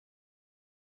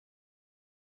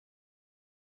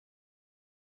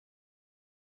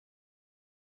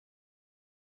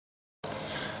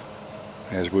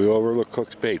as we overlook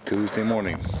Cook's Bait Tuesday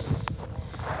morning.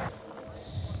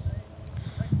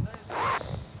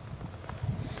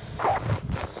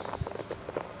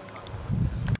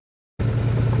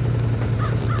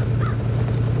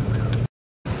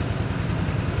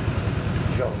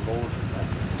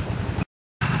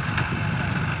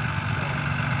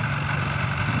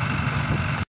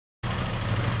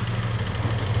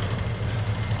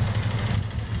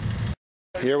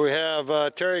 Here we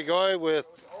have Terry Goy with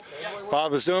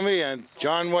Bob Azumi and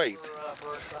John White.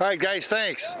 All right, guys,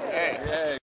 thanks.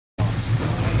 Hey.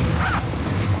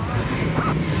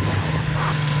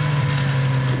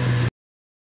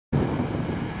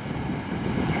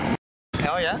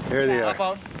 Hell yeah. Here they are.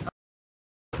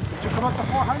 Did you come up to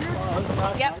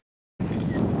 400? Yep.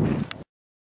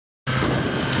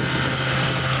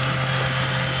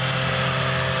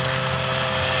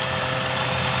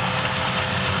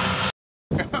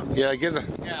 Yeah, get it.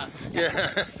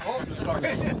 Yeah. Oh,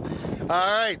 sorry.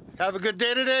 All right. Have a good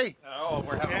day today. Oh,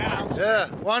 we're having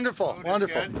Yeah, wonderful,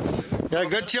 wonderful. good. Yeah,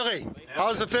 good chili.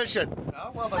 How's the fishing?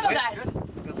 Oh, well, Little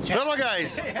guys. Little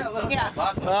guys. Yeah.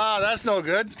 Ah, that's no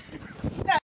good.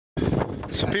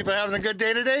 So people having a good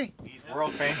day today? He's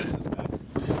world famous, this guy.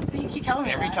 You keep telling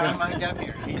me Every that. time I get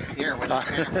here, he's here when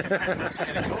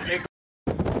I'm here.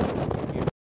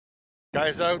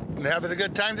 Guys out and having a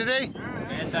good time today?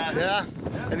 Fantastic. Yeah.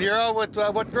 And you're out with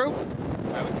what group?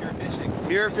 I was pure fishing.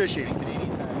 Pure Fishing.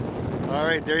 Canadian time. All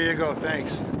right, there you go.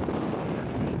 Thanks.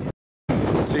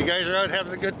 So you guys are out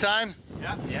having a good time?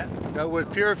 Yeah. Out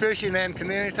with Pure Fishing and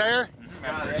Canadian Tire?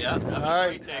 Yeah. All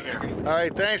right. All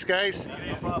right, thanks, guys.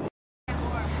 They're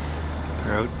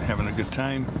out having a good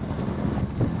time.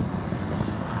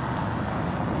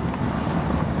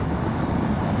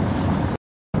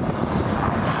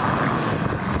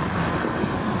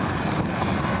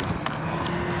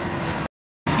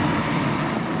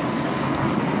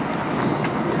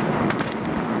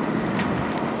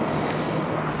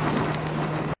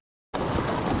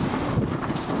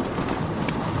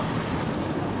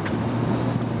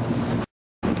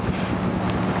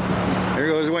 There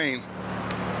goes Wayne.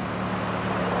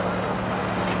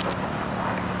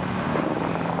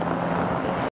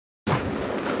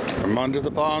 From under the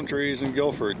palm trees in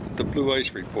Guilford, the Blue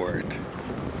Ice Report,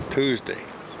 Tuesday,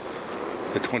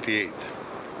 the 28th.